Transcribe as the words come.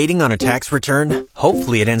Waiting on a tax return?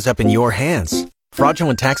 Hopefully it ends up in your hands.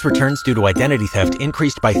 Fraudulent tax returns due to identity theft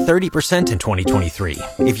increased by 30% in 2023.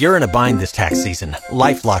 If you're in a bind this tax season,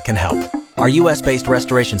 LifeLock can help. Our U.S.-based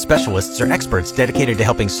restoration specialists are experts dedicated to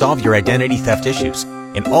helping solve your identity theft issues.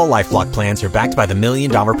 And all LifeLock plans are backed by the $1 Million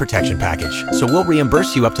Protection Package. So we'll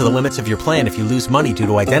reimburse you up to the limits of your plan if you lose money due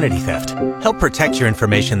to identity theft. Help protect your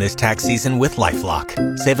information this tax season with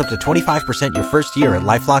LifeLock. Save up to 25% your first year at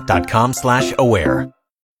LifeLock.com/aware.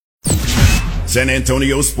 San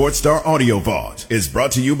Antonio Sports Star Audio Vault is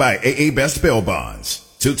brought to you by AA Best Bail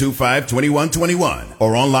Bonds, 225-2121,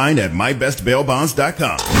 or online at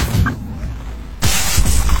mybestbailbonds.com.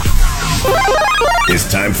 It's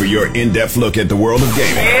time for your in-depth look at the world of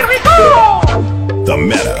gaming. Here we go! The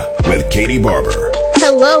Meta with Katie Barber.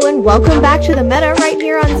 Hello and welcome back to The Meta right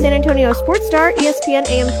here on San Antonio Sports Star, ESPN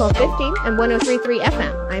AM 1250 and 103.3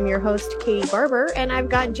 FM. I'm your host, Katie Barber, and I've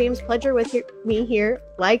got James Pledger with me here,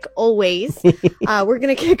 like always. We're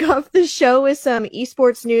going to kick off the show with some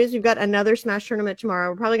esports news. We've got another Smash tournament tomorrow.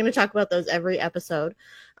 We're probably going to talk about those every episode.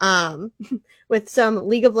 With some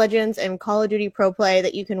League of Legends and Call of Duty Pro Play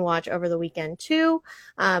that you can watch over the weekend too.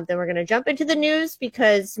 Then we're going to jump into the news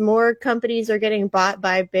because more companies are getting bought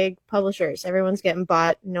by big publishers. Everyone's getting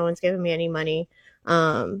bought. No one's giving me any money.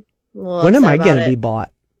 When am I going to be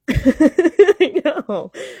bought? I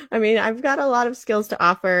know. I mean, I've got a lot of skills to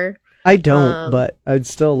offer. I don't, but I'd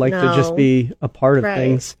still like to just be a part of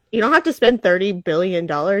things. You don't have to spend $30 billion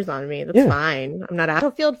on me. That's fine. I'm not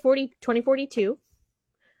Battlefield 2042.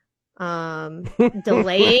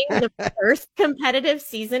 Delaying the first competitive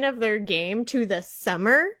season of their game to the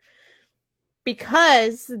summer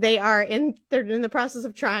because they're in the process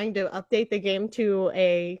of trying to update the game to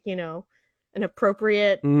an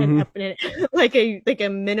appropriate and like a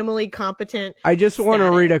minimally competent. I just want to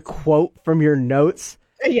read a quote from your notes.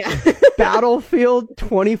 Yeah. Battlefield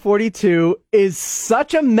 2042 is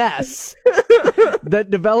such a mess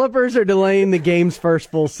that developers are delaying the game's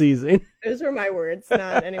first full season. Those were my words,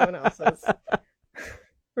 not anyone else's.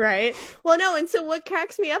 Right? Well, no, and so what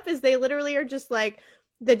cracks me up is they literally are just like,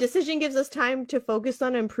 the decision gives us time to focus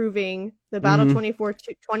on improving the Battle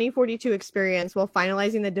 2042 experience while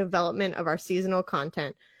finalizing the development of our seasonal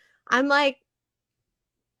content. I'm like,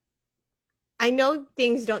 I know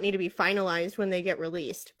things don't need to be finalized when they get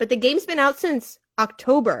released, but the game's been out since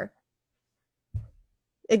October.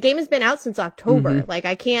 The game has been out since October. Like,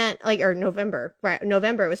 I can't, or November, right?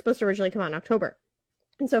 November. It was supposed to originally come out in October.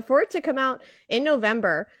 And so for it to come out in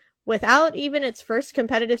November without even its first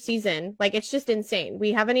competitive season, like, it's just insane.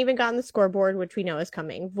 We haven't even gotten the scoreboard, which we know is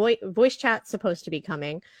coming. Voice chat's supposed to be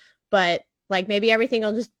coming, but like, maybe everything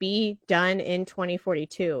will just be done in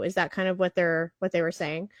 2042. Is that kind of what they were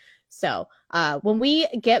saying? So when we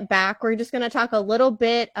get back, we're just going to talk a little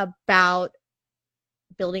bit about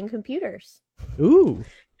building computers. Ooh.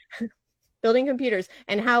 Building computers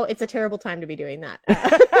and how it's a terrible time to be doing that.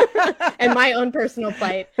 And my own personal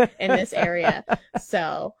plight in this area.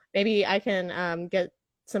 So maybe I can get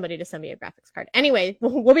somebody to send me a graphics card. Anyway,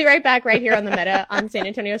 we'll be right back right here on The Meta on San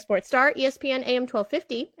Antonio Sports Star, ESPN AM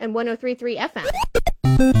 1250 and 103.3 FM.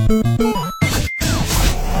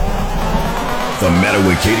 The Meta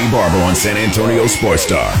with Katie Barber on San Antonio Sports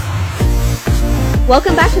Star.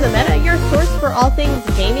 Welcome back to The Meta, your source for all things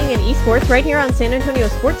gaming and esports right here on San Antonio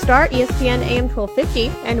Sports Star, ESPN AM 1250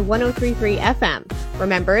 and 103.3 FM.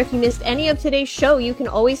 Remember, if you missed any of today's show, you can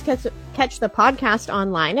always catch the podcast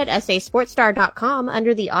online at sasportstar.com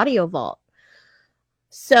under the audio vault.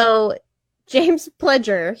 So James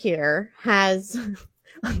Pledger here has,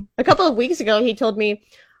 a couple of weeks ago, he told me,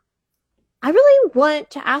 I really want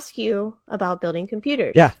to ask you about building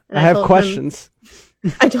computers. Yeah, and I have questions.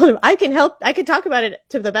 I told him I can help. I can talk about it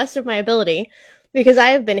to the best of my ability because I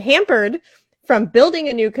have been hampered from building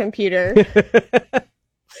a new computer.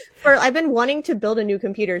 I've been wanting to build a new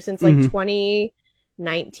computer since like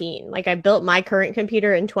 2019. Like, I built my current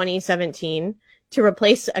computer in 2017 to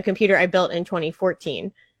replace a computer I built in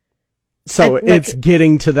 2014. So it's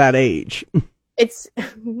getting to that age. It's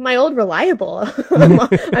my old Reliable.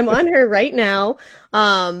 I'm on her right now.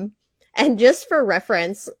 And just for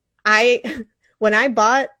reference, I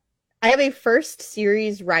have a first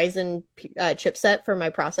series Ryzen chipset for my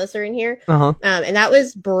processor in here. And that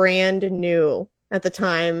was brand new at the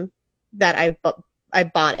time that I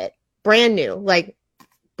bought it. Brand new, like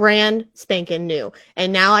brand spanking new.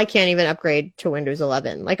 And now I can't even upgrade to Windows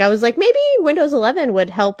 11. Like, I was like, maybe Windows 11 would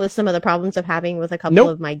help with some of the problems I'm having with a couple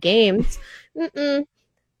of my games. It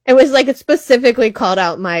was like, it specifically called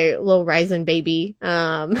out my little Ryzen baby.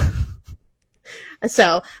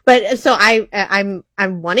 I'm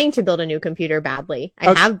wanting to build a new computer badly.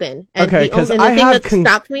 I have been. And okay, because the thing that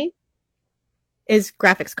stopped me is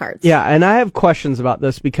graphics cards. Yeah, and I have questions about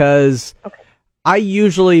this because I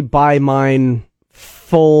usually buy mine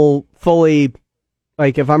fully,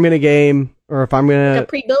 like if I'm gonna game or if I'm gonna like a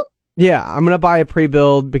pre-built. Yeah, I'm gonna buy a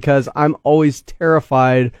pre-build because I'm always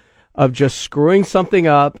terrified of just screwing something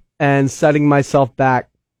up and setting myself back,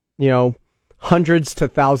 hundreds to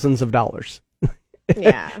thousands of dollars.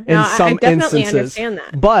 Yeah, some I definitely instances. understand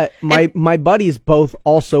that. But my buddies both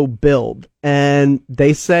also build, and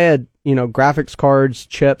they said, graphics cards,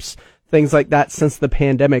 chips, things like that since the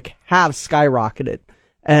pandemic have skyrocketed.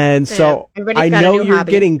 And so I know you're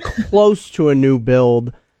getting close to a new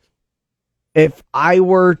build. If I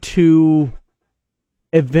were to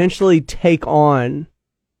eventually take on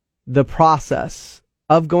the process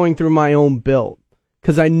of going through my own build,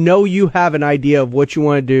 because I know you have an idea of what you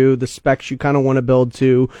want to do, the specs you kind of want to build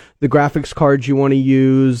to, the graphics cards you want to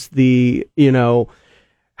use,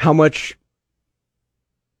 how much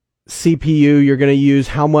CPU you're going to use,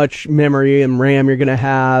 how much memory and RAM you're going to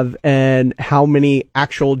have, and how many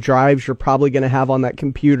actual drives you're probably going to have on that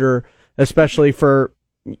computer, especially for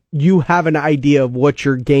you have an idea of what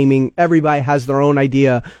you're gaming. Everybody has their own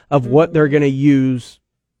idea of what they're going to use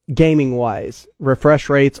gaming wise, refresh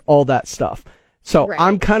rates, all that stuff. So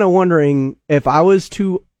I'm kind of wondering if I was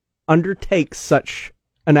to undertake such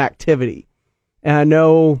an activity, and I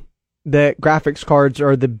know that graphics cards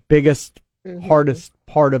are the biggest, hardest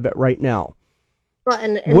part of it right now. Well,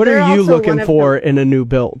 and what are you looking for in a new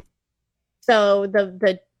build? So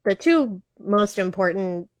the two most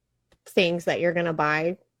important things that you're going to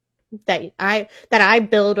buy that I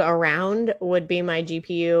build around would be my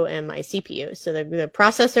GPU and my CPU. So the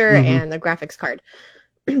processor and the graphics card.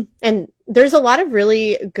 And there's a lot of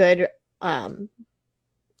really good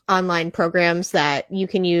online programs that you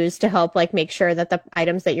can use to help make sure that the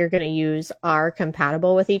items that you're going to use are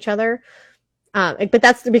compatible with each other. But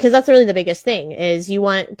that's really the biggest thing is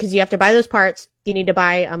because you have to buy those parts. You need to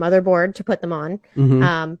buy a motherboard to put them on.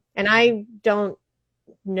 And I don't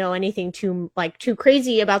know anything too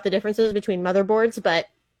crazy about the differences between motherboards, but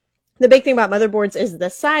the big thing about motherboards is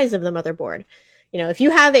the size of the motherboard. If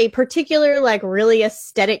you have a particular really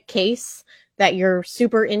aesthetic case that you're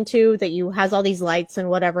super into, that has all these lights and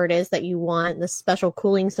whatever it is that you want, the special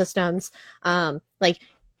cooling systems,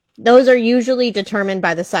 those are usually determined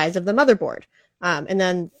by the size of the motherboard. And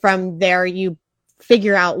then from there, you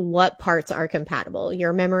figure out what parts are compatible,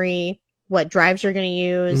 your memory, what drives you're going to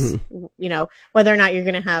use, whether or not you're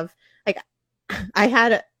going to have,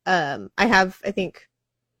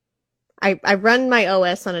 I run my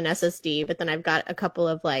OS on an SSD, but then I've got a couple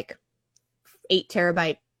of 8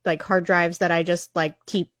 terabyte hard drives that I just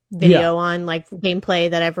keep video on, gameplay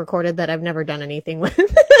that I've recorded that I've never done anything with.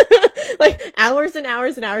 Hours and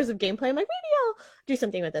hours and hours of gameplay. I'm maybe I'll do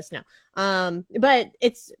something with this now. But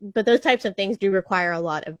those types of things do require a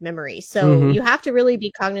lot of memory. So you have to really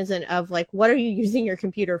be cognizant of what are you using your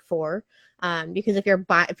computer for? Because if you're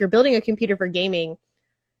building a computer for gaming,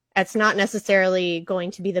 it's not necessarily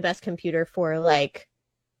going to be the best computer for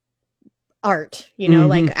art,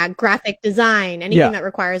 graphic design, anything that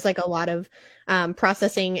requires a lot of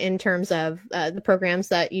processing in terms of the programs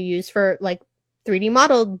that you use for 3D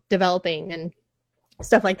model developing and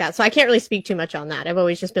stuff like that. So I can't really speak too much on that. I've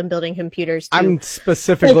always just been building computers. I'm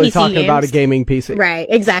specifically talking about a gaming PC. Right,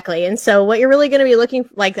 exactly. And so what you're really going to be looking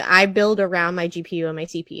I build around my GPU and my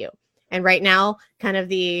CPU. And right now, kind of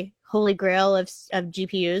the holy grail of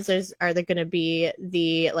GPUs are they going to be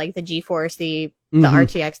the GeForce, the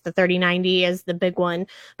RTX, the 3090 is the big one.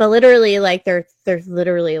 But literally they're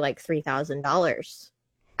literally $3,000.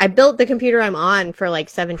 I built the computer I'm on for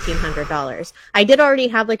 $1,700. I did already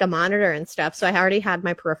have a monitor and stuff, so I already had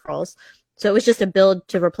my peripherals. So it was just a build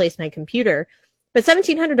to replace my computer. But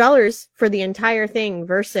 $1,700 for the entire thing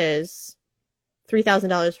versus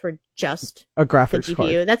 $3,000 for just a graphics the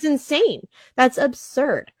GPU. card. That's insane. That's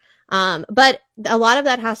absurd. But a lot of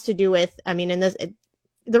that has to do with,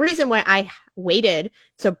 the reason why I waited,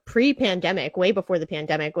 so pre-pandemic, way before the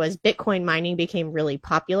pandemic, was Bitcoin mining became really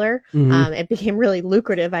popular. It became really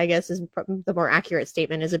lucrative, I guess is the more accurate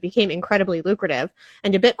statement, is it became incredibly lucrative.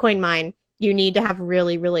 And to Bitcoin mine, you need to have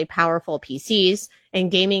really, really powerful PCs,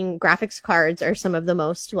 and gaming graphics cards are some of the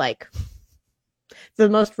most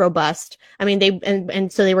robust.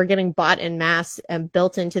 So they were getting bought en masse and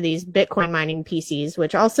built into these Bitcoin mining PCs,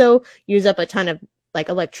 which also use up a ton of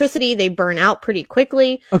electricity. They burn out pretty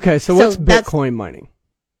quickly. Okay, so what's Bitcoin mining?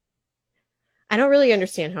 I don't really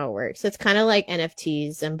understand how it works. It's kind of like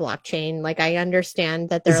NFTs and blockchain. Like I understand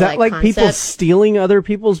that they're Is that like concepts. people stealing other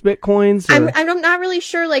people's Bitcoins? Or? I'm not really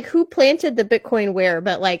sure like who planted the Bitcoin where,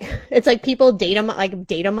 but like it's like people data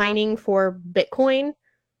mining for Bitcoin.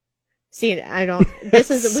 See, I don't. This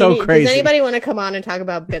is so crazy. Does anybody want to come on and talk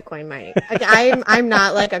about Bitcoin mining? Like, I'm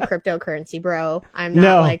not like a cryptocurrency bro. I'm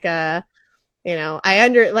not like a.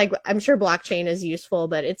 I'm sure blockchain is useful,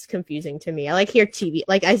 but it's confusing to me. I like hear TV,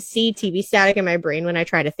 like I see TV static in my brain when I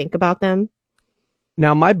try to think about them.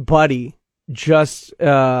 Now, my buddy just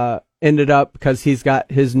ended up, because he's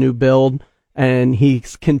got his new build and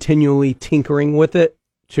he's continually tinkering with it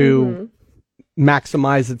to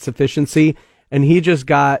maximize its efficiency. And he just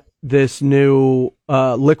got this new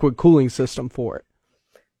liquid cooling system for it.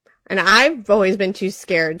 And I've always been too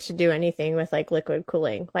scared to do anything with like liquid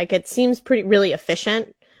cooling. Like it seems really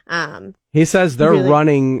efficient. He says they're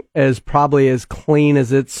running as probably as clean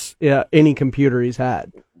as it's any computer he's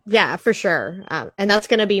had. Yeah, for sure. And that's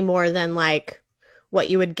going to be more than like what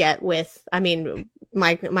you would get with, I mean,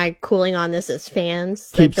 my cooling on this is fans.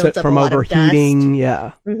 Keeps it from overheating.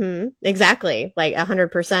 Yeah. Exactly. Like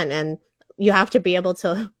 100%. And you have to be able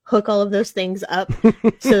to hook all of those things up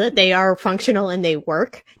so that they are functional and they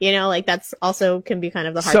work. Like that's also can be kind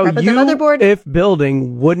of the hard part. But the motherboard, if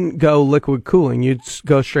building, wouldn't go liquid cooling, you'd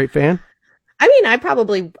go straight fan? I mean,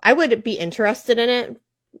 I would be interested in it.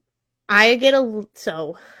 I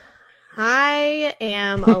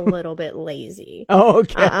am a little bit lazy. Oh,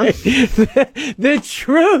 okay. The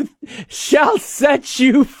truth shall set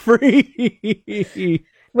you free.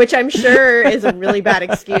 Which I'm sure is a really bad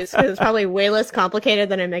excuse because it's probably way less complicated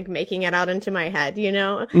than I'm like making it out into my head,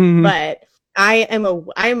 But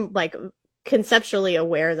I'm like conceptually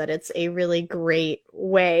aware that it's a really great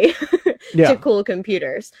way to cool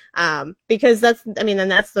computers. Because that's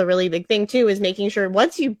the really big thing too, is making sure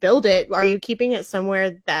once you build it, are you keeping it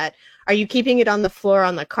are you keeping it on the floor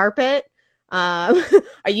on the carpet? Are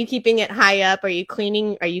you keeping it high up? Are you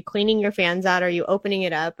cleaning your fans out? Are you opening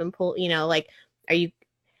it up and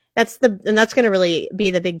that's going to really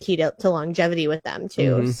be the big key to longevity with them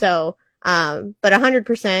too. So, but 100%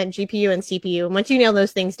 GPU and CPU. Once you nail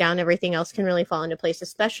those things down, everything else can really fall into place,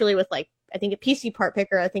 especially with like, I think a PC Part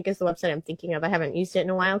Picker, I think is the website I'm thinking of. I haven't used it in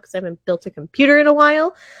a while because I haven't built a computer in a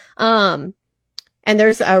while. And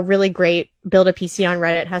there's a really great Build a PC on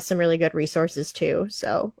Reddit, has some really good resources too.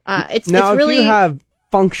 So, it's really, if you have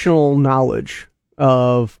functional knowledge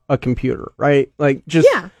of a computer, right? Like just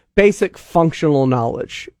basic functional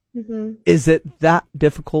knowledge. Is it that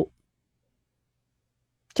difficult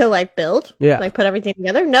to like build? Like put everything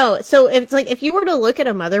together? No. So it's like if you were to look at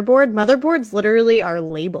a motherboards literally are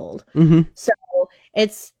labeled. So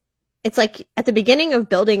it's like at the beginning of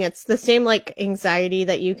building, it's the same like anxiety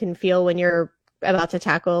that you can feel when you're about to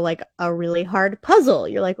tackle like a really hard puzzle.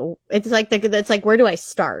 You're like, it's like where do I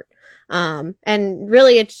start? And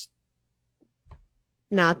really it's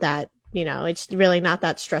not that. It's really not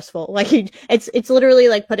that stressful. Like it's literally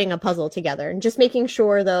like putting a puzzle together and just making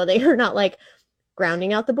sure though they are not like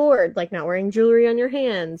grounding out the board, like not wearing jewelry on your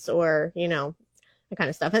hands or, that kind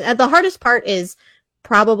of stuff. And the hardest part is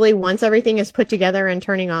probably once everything is put together and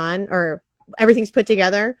turning on, or everything's put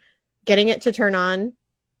together, getting it to turn on.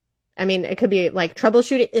 I mean, it could be like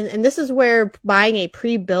troubleshooting. And this is where buying a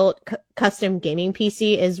pre-built custom gaming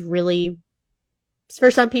PC is really, for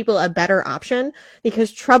some people, a better option,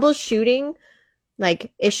 because troubleshooting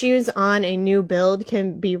like issues on a new build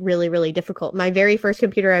can be really, really difficult. My very first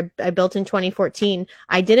computer I built in 2014,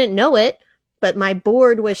 I didn't know it, but my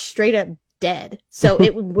board was straight up dead. So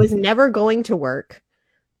it was never going to work.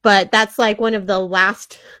 But that's like one of the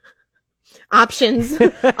last options on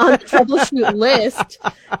the troubleshoot list.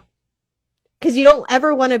 Because you don't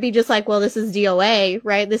ever want to be just like, well, this is DOA,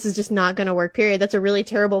 right? This is just not going to work, period. That's a really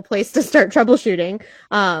terrible place to start troubleshooting.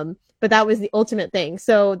 But that was the ultimate thing.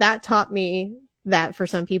 So that taught me that for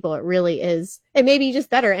some people, it really is. It may be just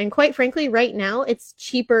better. And quite frankly, right now, it's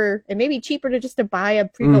cheaper. It may be cheaper to buy a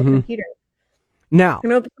pre-built computer. Now,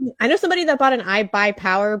 I know somebody that bought an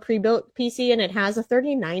iBuyPower pre-built PC and it has a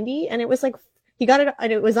 3090 and it was like, he got it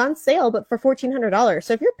and it was on sale, but for $1,400.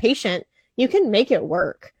 So if you're patient, you can make it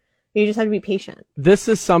work. You just have to be patient. This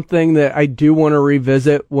is something that I do want to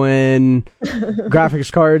revisit when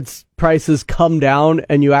graphics cards prices come down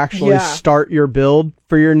and you actually start your build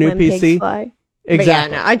for your new PC. Exactly. But yeah,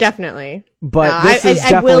 no, I definitely. But this is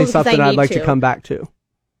definitely something I'd like to come back to.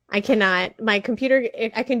 I cannot. My computer,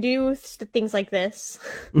 I can do things like this,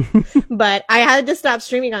 but I had to stop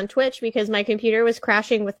streaming on Twitch because my computer was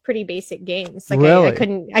crashing with pretty basic games. Like really?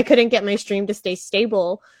 I couldn't get my stream to stay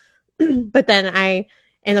stable. But then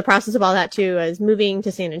in the process of all that too, is moving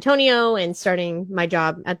to San Antonio and starting my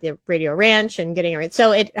job at the Radio Ranch and getting it.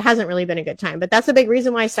 So it hasn't really been a good time, but that's a big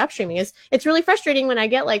reason why I stopped streaming. Is it's really frustrating when I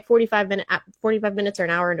get like 45 minutes or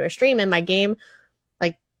an hour into a stream and my game,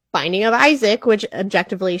 like Binding of Isaac, which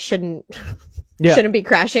objectively shouldn't be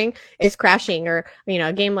crashing, is crashing. Or,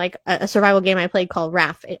 a game like a survival game I played called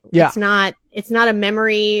RAF. It's not a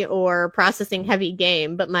memory or processing heavy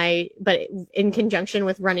game, but in conjunction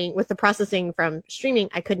with the processing from streaming,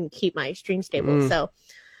 I couldn't keep my stream stable. So,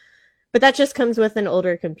 but that just comes with an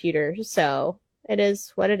older computer. So it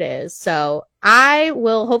is what it is. So I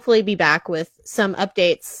will hopefully be back with some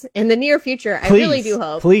updates in the near future. I really do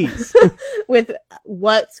hope. Please. With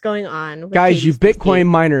what's going on. With Guys, you Bitcoin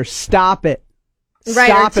miners, stop it. Right,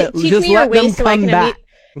 stop it. Teach just me let your them ways so I come can back.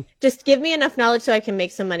 just give me enough knowledge so I can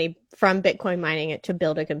make some money from Bitcoin mining it to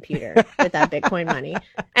build a computer with that Bitcoin money.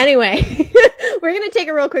 Anyway, we're going to take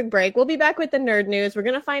a real quick break. We'll be back with the nerd news. We're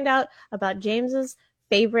going to find out about James's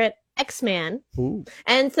favorite X-Man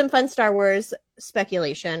and some fun Star Wars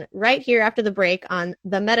speculation right here after the break on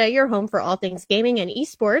The Meta, your home for all things gaming and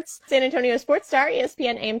esports. San Antonio Sports Star,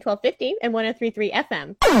 ESPN AM 1250 and 103.3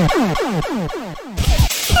 FM.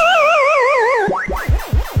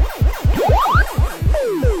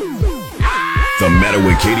 The Meta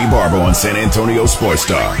with Katie Barber on San Antonio Sports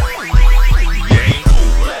Star.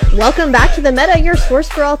 Welcome back to The Meta, your source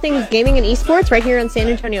for all things gaming and esports, right here on San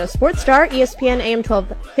Antonio Sports Star, ESPN AM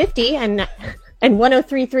 1250 and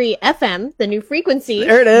 103.3 FM, the new frequency.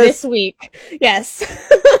 There it is. This week. Yes.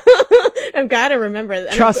 I've got to remember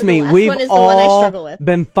that. Trust me, we've all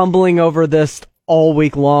been fumbling over this all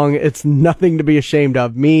week long. It's nothing to be ashamed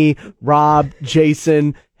of. Me, Rob,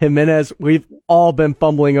 Jason, Jimenez, we've all been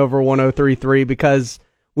fumbling over 103.3 because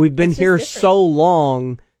we've been here so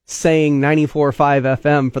long saying 94.5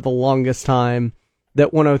 FM for the longest time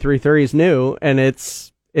that 103.3 is new, and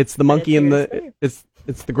it's the monkey in the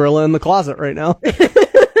it's the gorilla in the closet right now.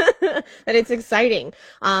 But it's exciting.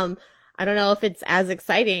 I don't know if it's as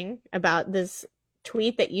exciting about this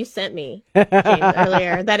tweet that you sent me, James,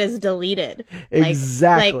 earlier that is deleted.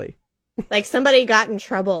 Exactly. Like somebody got in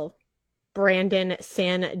trouble. Brandon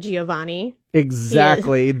San Giovanni.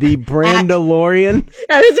 Exactly. The Brandalorian.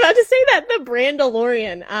 I was about to say that. The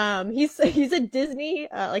Brandalorian. He's a Disney,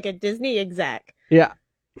 like a Disney exec. Yeah.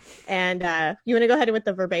 And you want to go ahead with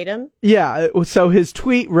the verbatim? Yeah. So his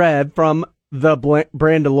tweet read from the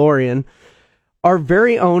Brandalorian, our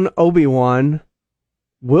very own Obi-Wan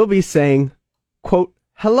will be saying, quote,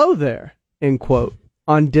 hello there, end quote,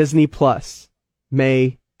 on Disney Plus,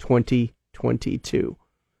 May 2022.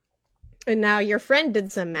 And now your friend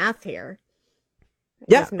did some math here.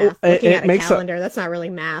 Yeah, math. Looking at a calendar, that's not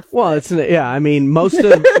really math. Well, I mean, most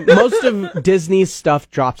of Disney's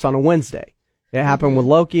stuff drops on a Wednesday. It happened with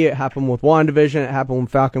Loki. It happened with WandaVision. It happened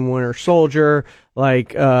with Falcon Winter Soldier.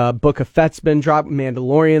 Like, Book of Fett's been dropped.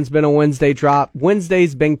 Mandalorian's been a Wednesday drop.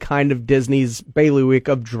 Wednesday's been kind of Disney's bailiwick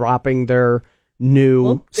of dropping their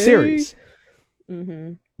new series.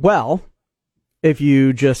 Mm-hmm. Well, if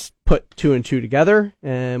you just put 2 and 2 together,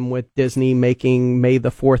 and with Disney making May the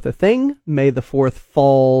 4th a thing, May the 4th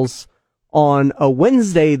falls on a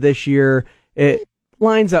Wednesday this year, it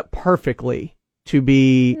lines up perfectly to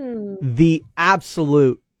be the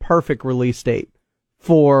absolute perfect release date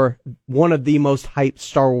for one of the most hyped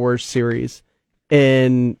Star Wars series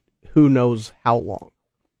in who knows how long.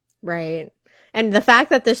 Right. And the fact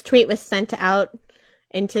that this tweet was sent out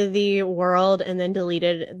into the world and then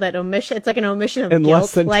deleted, that omission, it's like an omission of in guilt.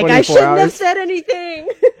 Less than like 24 I shouldn't hours. have said anything.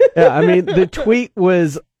 Yeah, I mean, the tweet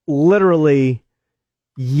was literally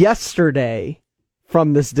yesterday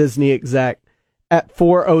from this Disney exec at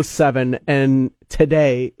 4:07, and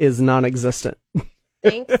today is non-existent.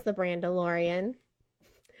 Thanks, the Brandalorian.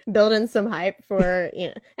 Building some hype for,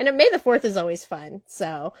 and May the 4th is always fun.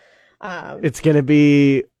 So, it's going to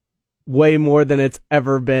be way more than it's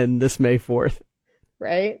ever been this May 4th.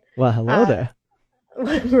 Right? Well, hello there.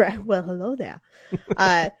 Right. Well, hello there.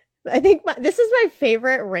 I think this is my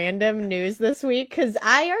favorite random news this week because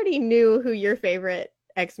I already knew who your favorite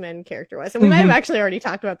X-Men character was. And we might have actually already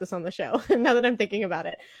talked about this on the show now that I'm thinking about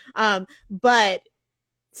it. But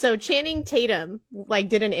so Channing Tatum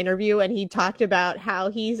did an interview and he talked about how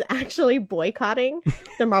he's actually boycotting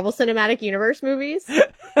the Marvel Cinematic Universe movies.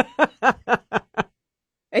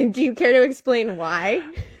 And do you care to explain why?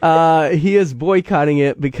 He is boycotting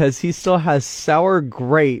it because he still has sour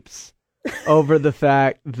grapes over the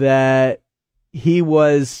fact that he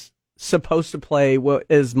was supposed to play what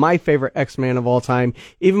is my favorite X-Man of all time,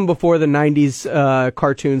 even before the 90s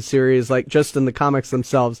cartoon series, like just in the comics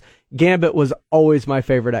themselves. Gambit was always my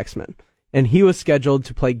favorite X-Men. and he was scheduled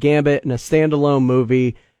to play Gambit in a standalone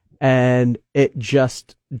movie, and it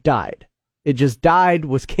just died. It just died,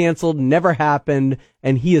 was canceled, never happened,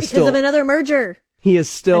 and he is because of another merger. He is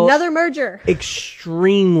still another merger.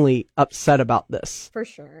 Extremely upset about this. For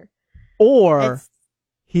sure. Or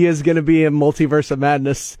he is going to be in Multiverse of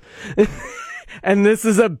Madness. And this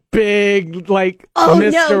is a big, misdirection.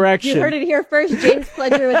 No, you heard it here first. James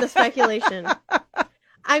Pledger with the speculation.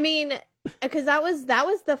 I mean, because that was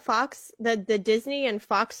the Fox, the Disney and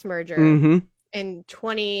Fox merger in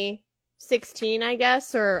 2016, I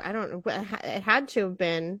guess, or I don't know. It had to have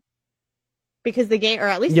been because the game, or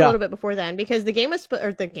at least a little bit before then, because the game was,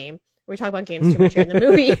 or the game, we talk about games too much here. The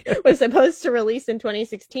movie was supposed to release in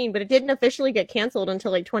 2016, but it didn't officially get canceled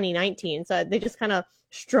until 2019. So they just kind of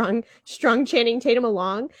strung Channing Tatum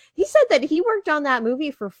along. He said that he worked on that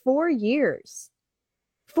movie for 4 years.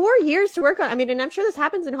 4 years to work on. I mean, and I'm sure this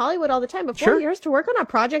happens in Hollywood all the time, but 4 years to work on a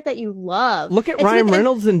project that you love. Look at Ryan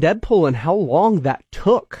Reynolds in Deadpool and how long that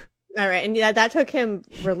took. All right, and that took him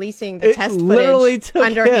releasing the test footage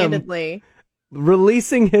underhandedly.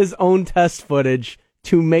 Releasing his own test footage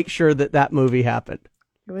to make sure that movie happened.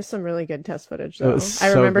 It was some really good test footage, though.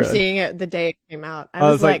 I remember seeing it the day it came out. I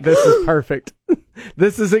was like, this is perfect.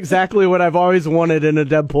 This is exactly what I've always wanted in a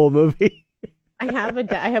Deadpool movie. I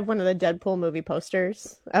have one of the Deadpool movie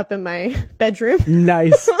posters up in my bedroom.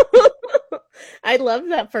 Nice. I loved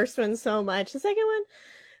that first one so much. The second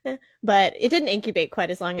one, but it didn't incubate quite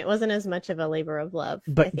as long. It wasn't as much of a labor of love.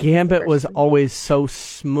 But Gambit was always so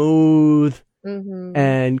smooth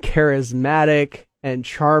and charismatic and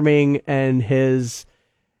charming, and his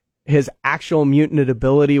actual mutant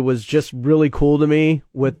ability was just really cool to me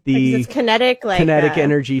with the kinetic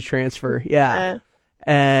energy transfer. Yeah.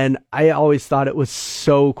 And I always thought it was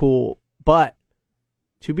so cool. But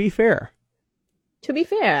to be fair,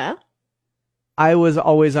 I was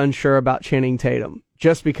always unsure about Channing Tatum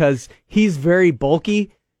just because he's very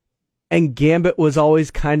bulky and Gambit was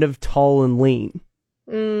always kind of tall and lean.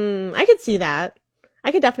 I could see that.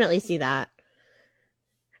 I could definitely see that.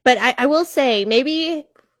 But I will say, maybe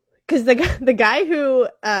because the guy who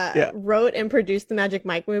wrote and produced the Magic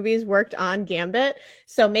Mike movies worked on Gambit,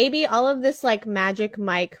 so maybe all of this Magic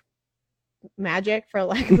Mike magic, for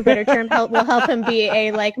lack of a better term, will help him be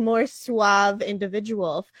a more suave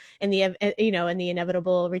individual in the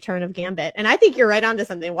inevitable return of Gambit. And I think you're right onto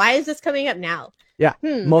something. Why is this coming up now? Yeah,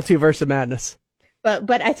 Multiverse of Madness.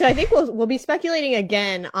 But I think we'll be speculating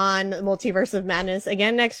again on Multiverse of Madness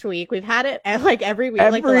again next week. We've had it every week,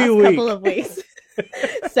 the last couple of weeks.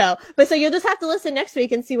 So you'll just have to listen next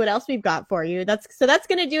week and see what else we've got for you. That's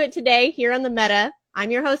going to do it today here on the Meta.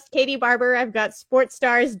 I'm your host, Katie Barber. I've got sports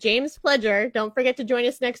stars James Pledger. Don't forget to join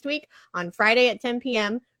us next week on Friday at 10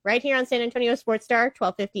 p.m. right here on San Antonio Sports Star,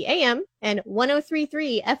 1250 a.m. and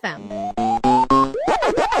 103.3 FM.